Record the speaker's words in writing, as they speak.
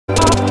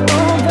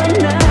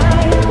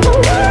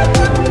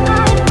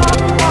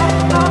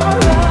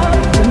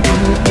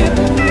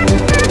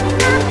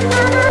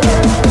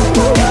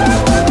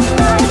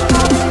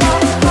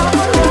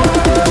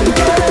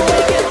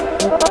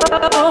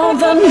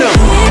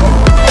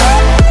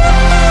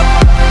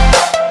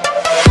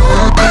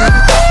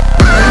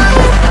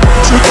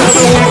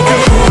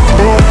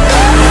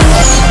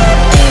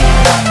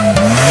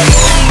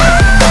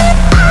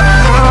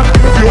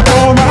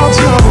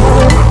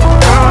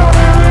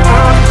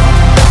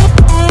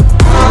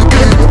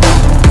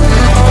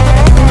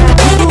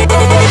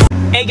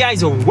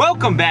guys,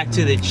 welcome back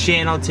to the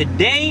channel.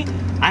 Today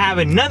I have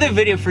another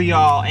video for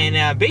y'all,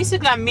 and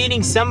basically I'm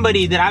meeting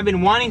somebody that I've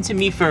been wanting to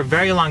meet for a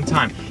very long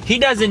time. He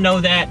doesn't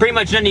know that, pretty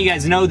much none of you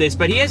guys know this,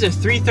 but he has a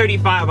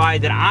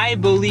 335i that I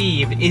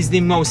believe is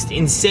the most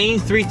insane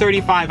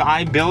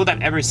 335i build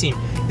I've ever seen.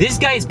 This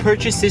guy's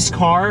purchased this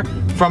car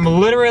from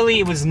literally,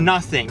 it was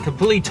nothing,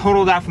 completely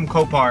totaled out from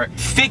Copart,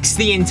 fixed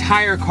the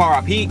entire car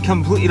up. He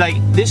completely, like,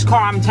 this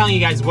car, I'm telling you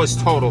guys,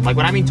 was totaled. Like,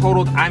 when I mean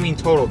totaled, I mean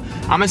totaled.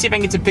 I'm gonna see if I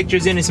can get some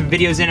pictures in and some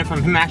videos in it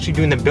from him actually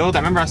doing the build. I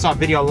remember I saw a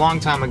video a long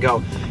time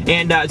ago,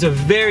 and it's a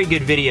very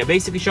good video,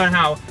 basically showing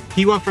how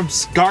he went from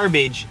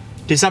garbage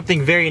to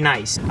something very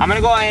nice. I'm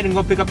gonna go ahead and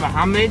go pick up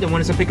Muhammad, and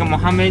once I pick up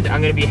Muhammad,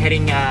 I'm gonna be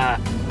heading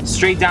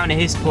straight down to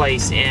his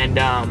place, and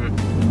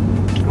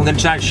we're gonna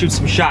try to shoot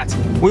some shots.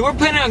 We were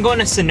planning on going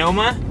to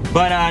Sonoma,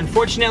 but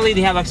unfortunately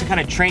they have like some kind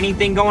of training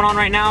thing going on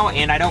right now,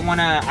 and I don't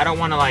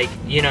wanna like,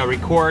 you know,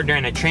 record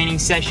during a training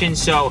session.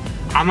 So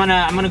I'm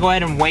gonna go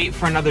ahead and wait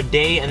for another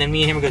day, and then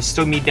me and him are gonna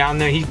still meet down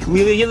there.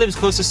 He lives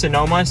close to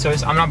Sonoma, so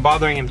I'm not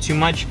bothering him too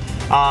much.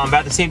 But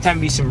at the same time,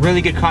 it'll be some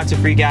really good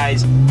content for you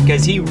guys,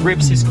 because he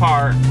rips his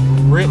car.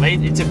 Really,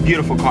 it's a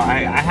beautiful car.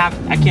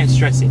 I can't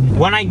stress it.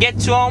 When I get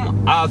to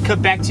him, I'll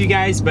cut back to you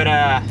guys. But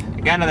I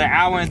got another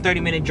hour and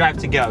 30-minute drive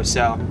to go.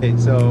 So. Hey,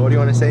 so what do you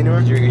want to say, Nour?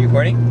 Are you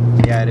recording?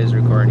 Yeah, it is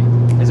recording.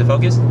 Is it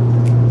focused?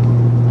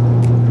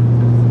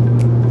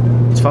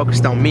 It's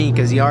focused on me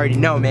because you already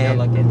know, man.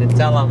 Yeah, look, then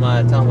tell him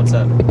what's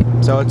up.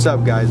 So what's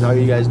up, guys? How are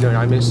you guys doing?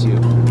 I miss you.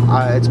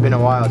 It's been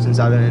a while since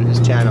I've been in his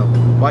channel.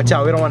 Watch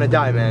out, we don't want to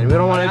die, man. We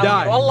don't want to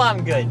die. Wallah,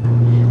 I'm good.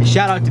 And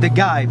shout out to the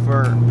guy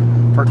for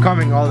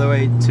coming all the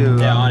way to.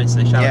 Yeah,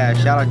 honestly, shout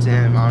out to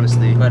him,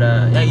 honestly. But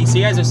yeah, so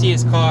you guys will see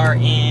his car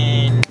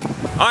in.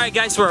 All right,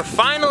 guys, so we're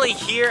finally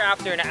here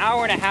after an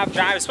hour and a half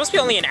drive. It's supposed to be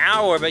only an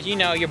hour, but you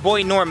know, your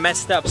boy Nour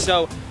messed up.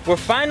 So we're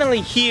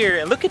finally here,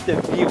 and look at the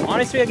view.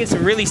 Honestly, I get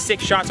some really sick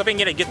shots. Hope I can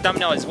get a good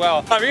thumbnail as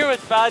well. I'm here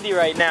with Fadi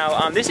right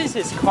now. This is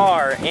his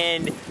car,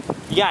 and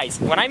you guys,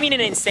 when I mean an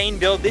insane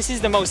build, this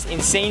is the most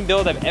insane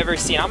build I've ever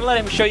seen. I'm gonna let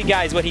him show you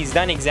guys what he's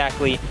done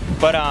exactly,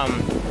 but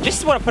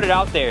just want to put it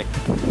out there.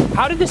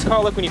 How did this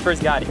car look when you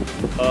first got it?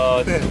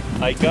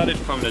 I got it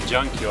from the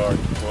junkyard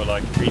for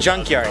like $3,000.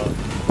 Junkyard.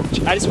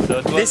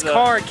 This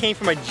car came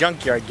from a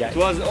junkyard, guys.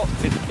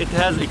 It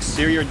has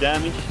exterior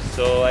damage,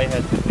 so I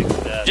had to fix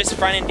that. Just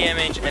front end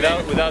damage,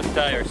 and without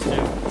tires too.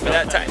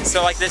 without time.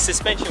 So like the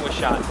suspension was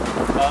shot.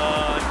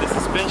 The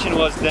suspension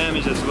was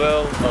damaged as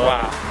well.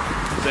 Wow.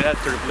 So I had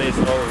to replace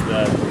all of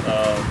that.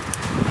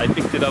 I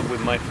picked it up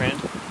with my friend.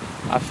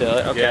 I feel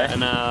it. Okay. Yeah,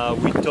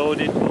 and we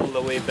towed it all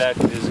the way back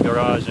to his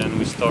garage, and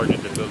we started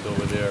the build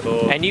over there.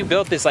 So, and you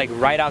built this like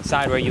right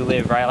outside where you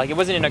live, right? Like it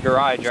wasn't in a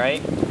garage,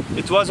 right?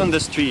 It was on the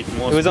street.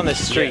 It was on the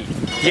street.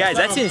 Yeah,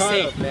 that's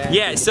insane.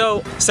 Yeah,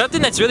 so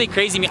something that's really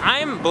crazy. I mean,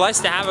 I'm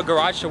blessed to have a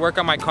garage to work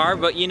on my car,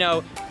 but you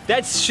know,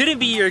 that shouldn't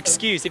be your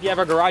excuse if you have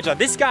a garage.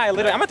 This guy,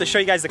 literally, I'm about to show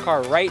you guys the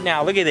car right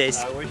now. Look at this.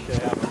 I wish I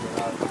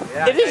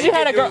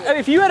had a garage. Yeah,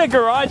 if you had a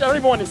garage, I don't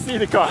even want to see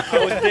the car.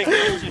 I would take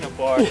the engine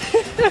apart.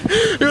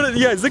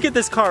 Guys, look at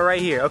this car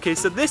right here. Okay,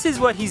 so this is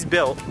what he's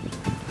built.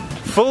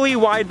 Fully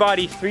wide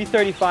body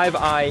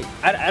 335i.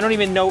 I don't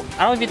even know.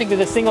 I don't even think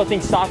there's a single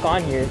thing stock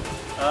on here.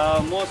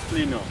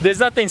 Mostly no. There's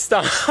nothing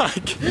stock.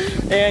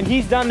 And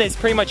he's done this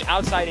pretty much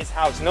outside his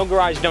house. No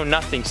garage, no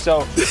nothing.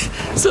 So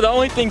the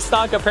only thing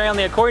stock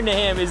apparently, according to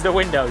him, is the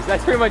windows.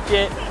 That's pretty much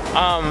it.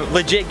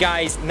 Legit,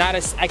 guys,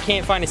 I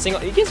can't find a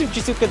single, you guys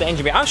just look at the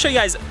engine bay. I'll show you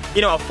guys,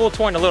 you know, a full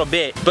tour in a little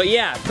bit. But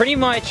yeah, pretty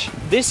much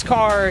this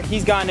car,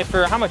 he's gotten it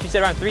for how much? You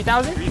said around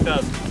 3,000?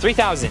 3,000.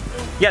 3,000.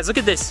 Guys, look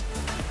at this.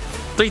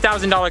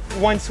 $3,000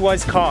 once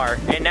was car,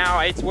 and now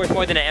it's worth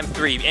more than an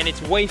M3, and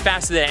it's way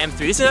faster than an M3.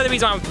 This is another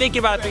reason why I'm thinking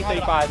about a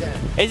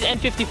 335. Is it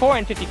N54 or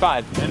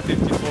N55?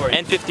 N54.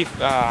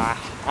 N50. I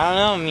don't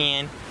know,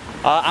 man.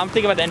 I'm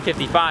thinking about the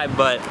N55,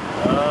 but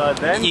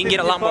you can get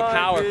a lot more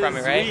power from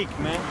it, right? Weak,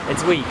 man.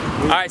 It's weak.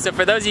 All right, so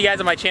for those of you guys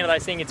on my channel that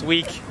are saying it's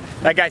weak,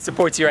 that guy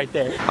supports you right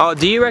there. Oh,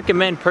 do you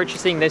recommend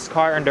purchasing this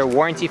car under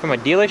warranty from a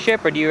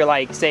dealership, or do you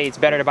like say it's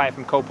better to buy it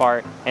from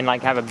Copart and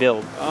like have a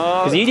build?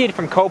 Because you did it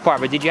from Copart,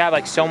 but did you have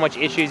like so much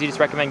issues you just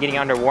recommend getting it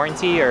under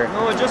warranty, or?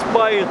 No, just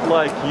buy it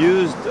like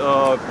used,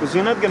 because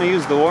you're not gonna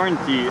use the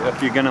warranty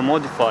if you're gonna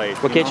modify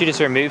it. Well, can't you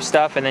just remove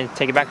stuff and then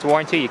take it back to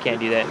warranty? You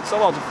can't do that. It's a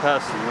lot of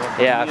hassle, you know?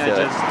 Yeah, I feel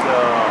it.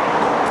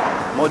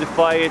 Just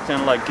modify it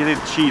and like get it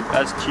cheap,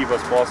 as cheap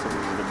as possible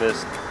is the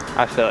best.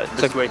 I feel it.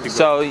 Best way to go.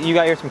 So you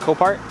got yours from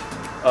Copart?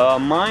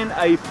 Mine,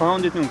 I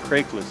found it on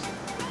Craigslist.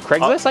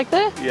 Craigslist like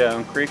that? Yeah,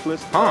 on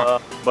Craigslist. Huh.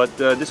 But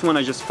this one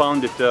I just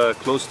found it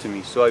close to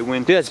me, so I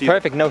went. Dude, that's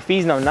perfect. No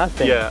fees, no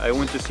nothing. Yeah, I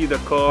went to see the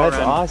car.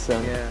 That's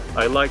awesome. Yeah.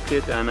 I liked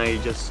it, and I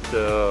just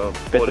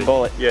bit the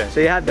bullet. Yeah. So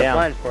you had the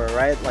plan for it,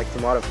 right? Like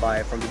to modify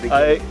it from the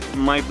beginning.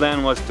 My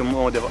plan was to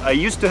modify. I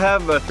used to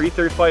have a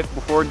 335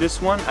 before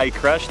this one. I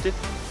crashed it.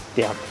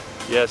 Yeah.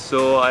 Yeah.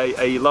 So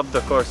I loved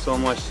the car so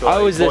much. So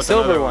it was the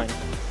silver one.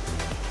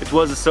 It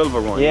was a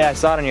silver one. Yeah, I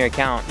saw it on your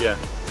account. Yeah.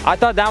 I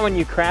thought that one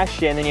you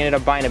crashed it and then you ended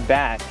up buying it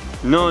back.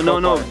 No,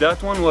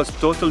 that one was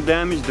total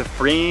damage. The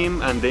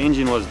frame and the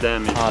engine was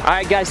damaged. All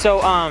right, guys. So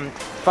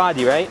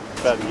Fadi, right?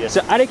 Fadi, yes.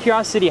 So out of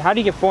curiosity, how do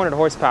you get 400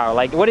 horsepower?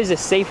 Like, what is the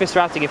safest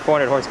route to get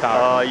 400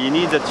 horsepower? You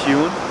need a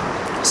tune.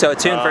 So a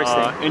tune first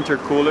thing.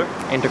 Intercooler.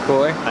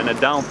 Intercooler. And a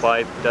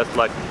downpipe. That's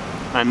like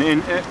an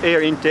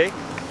air intake.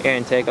 Air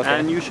intake, okay.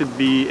 And you should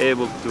be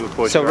able to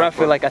push. So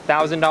roughly like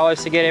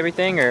 $1,000 to get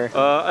everything, or?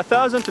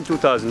 1,000 to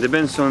 2,000,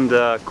 depends on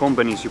the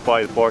companies you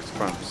buy the parts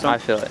from. I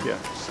feel it. Yeah.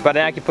 But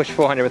then I can push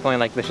 400 with only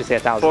like, let's just say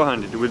 1,000.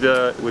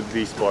 400 with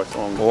these parts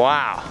only.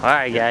 Wow. All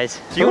right,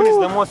 guys. Tune is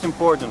the most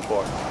important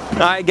part. All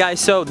right, guys.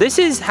 So this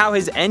is how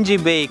his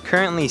engine bay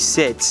currently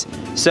sits.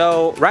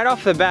 So right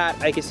off the bat,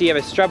 I can see you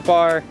have a strut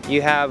bar.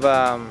 You have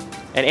an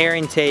air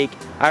intake.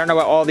 I don't know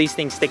what all these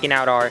things sticking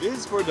out are. This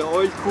is for the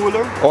oil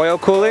cooler. Oil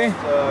cooler?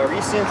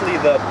 Recently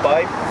the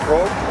pipe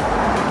broke,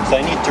 so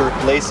I need to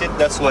replace it.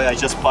 That's why I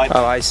just piped.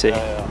 Oh, I see.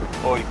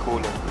 Oil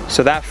cooler.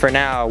 So that for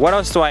now. What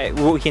else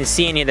we can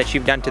see in here that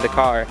you've done to the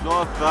car?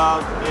 Blow-up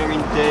valve, air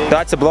intake.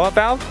 That's a blow-up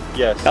valve?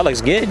 Yes. That looks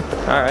good.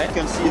 All right. You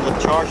can see the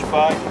charge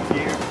pipe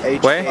here.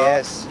 Where?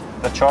 Yes.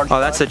 The charge Oh,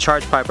 that's the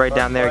charge pipe right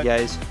down there,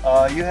 guys.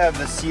 You have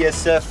the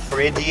CSF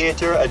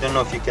radiator. I don't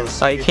know if you can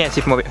see. Oh, you can't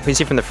see from over. Can you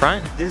see from the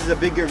front? This is a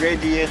bigger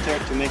radiator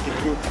to make it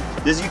through.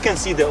 This you can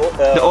see the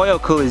oil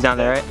cooler is down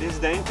there, right? This is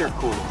the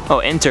intercooler.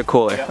 Oh,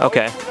 intercooler. Yeah,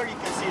 okay. Oil cooler, you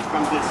can see it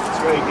from this. It's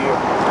right here.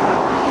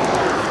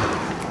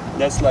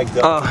 That's like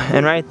the. Oh,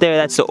 and right there,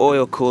 that's the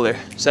oil cooler.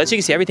 So as you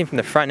can see, everything from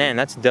the front end.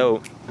 That's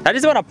dope. I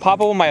just want to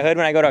pop open my hood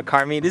when I go to a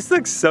car meet. This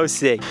looks so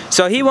sick.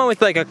 So he went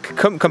with like a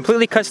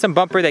completely custom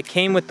bumper that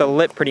came with the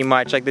lip pretty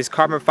much, like this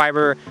carbon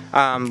fiber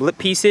lip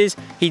pieces.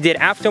 He did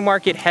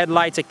aftermarket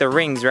headlights, like the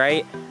rings,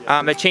 right?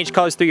 That change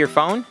colors through your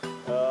phone.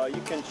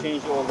 You can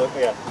change all the,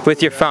 yeah.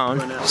 With your phone.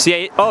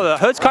 See, oh, the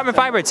hood's carbon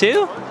fiber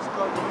too?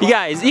 You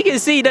guys, you can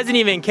see he doesn't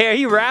even care.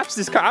 He wraps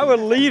this car. I would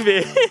leave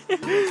it.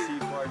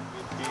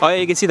 Oh yeah,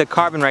 you can see the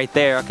carbon right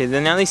there. Okay,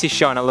 then at least he's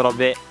showing a little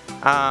bit.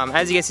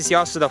 As you guys can see,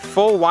 also the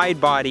full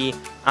wide body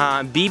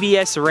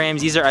BBS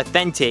rims. These are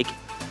authentic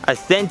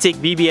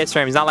BBS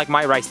rims, not like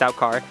my riced out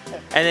car.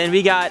 And then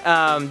we got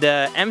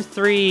the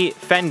M3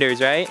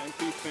 fenders, right?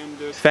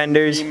 M3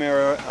 fenders.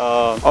 Mirror.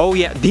 Oh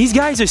yeah, these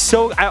guys are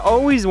so. I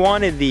always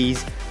wanted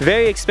these.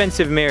 Very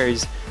expensive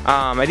mirrors.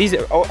 Are these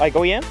like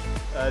OEM?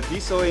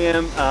 This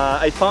OEM.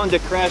 I found a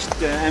crashed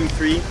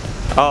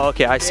M3. Oh,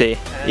 okay, I see.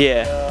 And,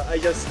 yeah. I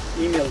just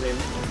emailed him.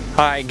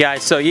 Alright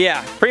guys, so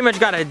yeah, pretty much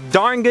got a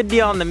darn good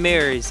deal on the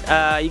mirrors.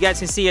 You guys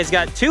can see it's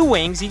got 2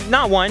 wings,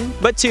 not 1,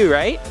 but 2,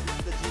 right?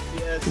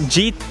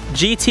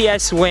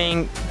 GTS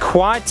wing,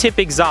 quad tip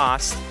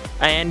exhaust,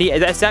 and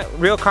is that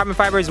real carbon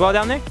fiber as well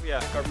down there? Yeah,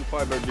 carbon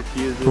fiber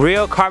diffuser.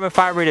 Real carbon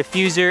fiber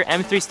diffuser,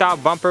 M3 style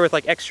bumper with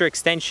like extra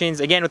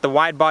extensions, again with the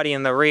wide body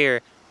in the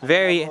rear.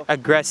 Very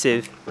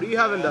aggressive. What do you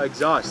have in the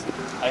exhaust?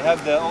 I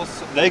have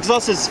the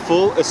exhaust is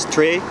full,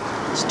 straight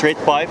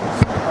pipe,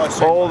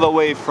 all the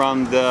way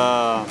from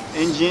the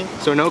engine.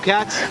 So no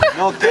cats?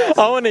 No cats.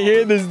 I want to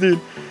hear this, dude.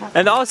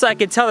 And also, I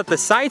can tell that the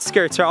side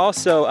skirts are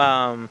also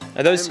are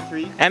those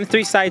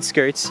M3 side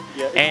skirts,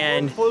 yeah,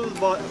 and full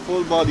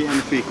body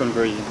M3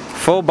 conversion.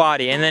 Full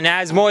body, and then it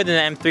has more than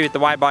the M3 with the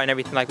wide body and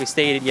everything, like we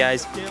stated,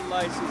 guys. Tail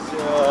lights is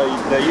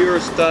the Euro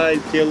style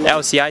tail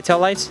lights. LCI tail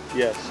lights?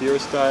 Yes, Euro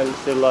style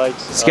tail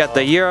lights. It's got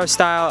the Euro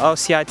style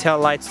LCI tail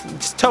lights.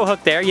 Just tow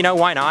hook there, you know,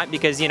 why not?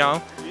 Because, you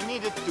know. You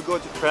need it to go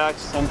to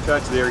tracks. Some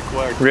tracks they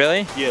require.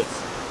 Really? Yes.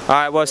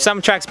 Alright, well,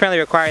 some tracks apparently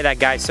require that,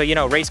 guys. So, you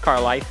know, race car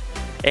life.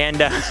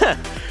 And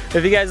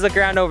if you guys look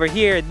around over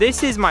here,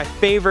 this is my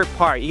favorite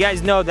part. You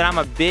guys know that I'm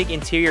a big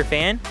interior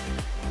fan.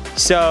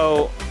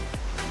 So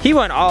he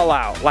went all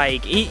out.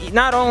 Like,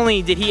 not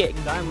only did he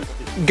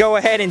go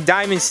ahead and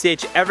diamond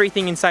stitch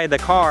everything inside the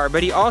car,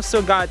 but he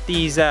also got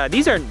these are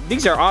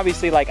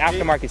obviously like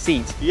aftermarket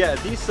seats. Yeah,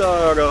 these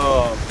are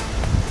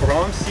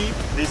ROM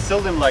seats. They sell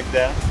them like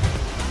that.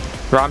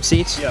 ROM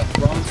seats? Yeah,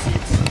 ROM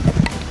seats.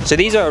 So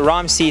these are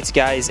ROM seats,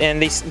 guys,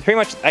 and they pretty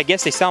much, I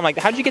guess they sell them like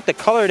that. How did you get the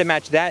color to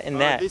match that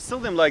and that? They sell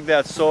them like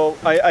that. So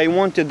I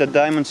wanted the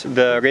diamonds,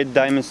 the red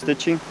diamond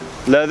stitching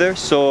leather.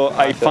 So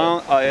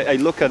I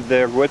look at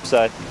their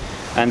website,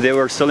 and they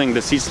were selling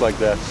the seats like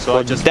that. So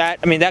well,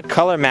 that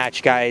color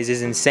match, guys,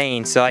 is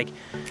insane. So like,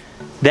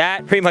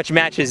 that pretty much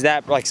matches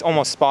that, like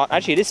almost spot.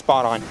 Actually, it is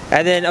spot on.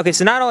 And then, okay,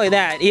 so not only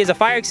that, he has a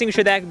fire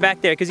extinguisher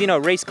back there, because you know,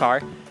 race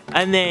car.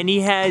 And then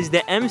he has the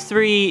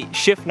M3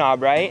 shift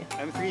knob, right?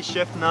 M3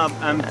 shift knob,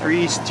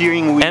 M3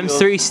 steering wheel.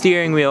 M3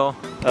 steering wheel.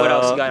 What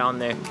else you got on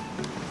there?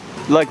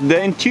 Like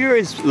the interior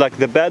is like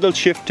the paddle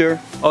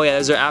shifter. Oh yeah,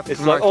 those are aftermarket.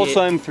 It's like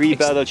also M3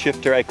 paddle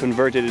shifter. I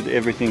converted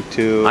everything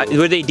to.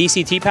 Were they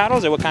DCT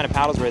paddles, or what kind of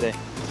paddles were they?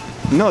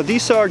 No,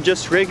 these are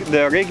just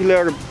the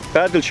regular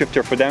paddle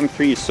shifter for the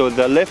M3. So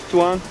the left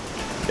one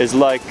is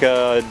like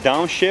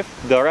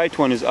downshift. The right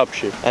one is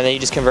upshift. And then you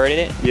just converted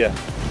it? Yeah.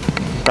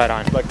 Right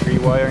on. Like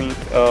rewiring.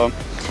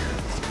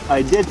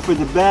 I did for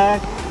the back.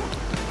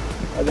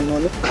 I don't know.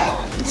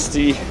 Let's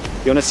see.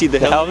 You wanna see the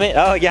helmet?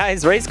 Oh,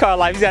 guys, race car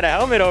life. He's got a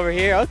helmet over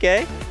here.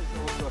 Okay.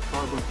 Also a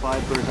carbon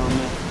fiber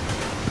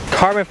helmet.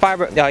 Carbon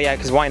fiber. Oh yeah,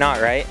 because why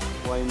not, right?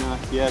 Why not?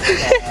 Yes.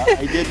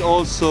 I did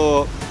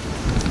also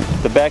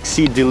the back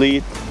seat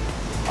delete.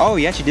 Oh,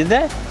 you actually did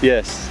that?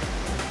 Yes.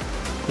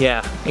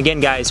 Yeah. Again,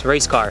 guys,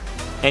 race car.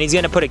 And he's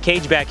gonna put a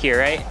cage back here,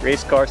 right?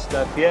 Race car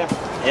stuff, yeah.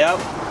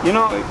 Yep. You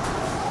know,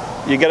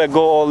 you gotta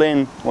go all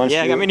in once.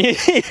 Yeah, I mean,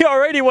 he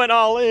already went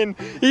all in.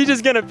 He's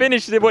just gonna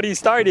finish what he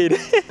started.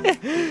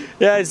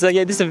 Yeah, it's like,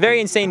 yeah, this is a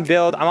very insane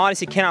build. I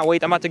honestly cannot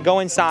wait. I'm about to go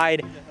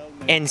inside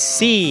and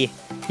see,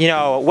 you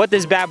know, what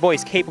this bad boy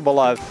is capable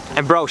of.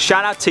 And bro,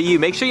 shout out to you.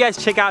 Make sure you guys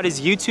check out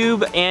his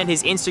YouTube and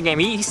his Instagram.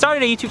 He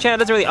started a YouTube channel,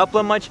 doesn't really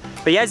upload much,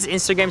 but he has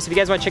his Instagram, so if you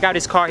guys wanna check out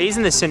his car, he's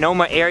in the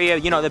Sonoma area,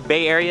 you know, the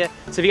Bay Area.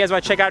 So if you guys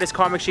wanna check out his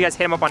car, make sure you guys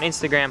hit him up on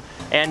Instagram.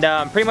 And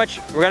pretty much,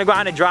 we're gonna go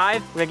out on a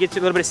drive, we're gonna get to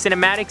a little bit of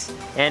cinematics,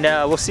 and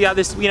we'll see how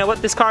this, you know,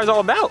 what this car is all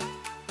about.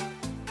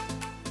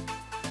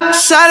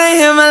 Shawty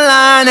hit my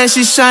line and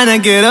she's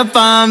tryna get up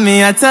on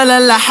me. I tell her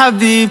la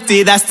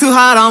habibti, that's too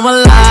hot on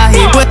wallahi.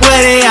 Where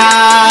they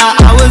are,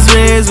 I was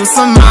raised with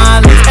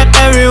Somalis.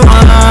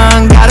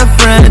 Everyone got a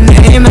friend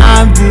named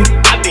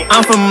Abdi.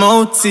 I'm from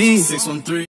OT 613.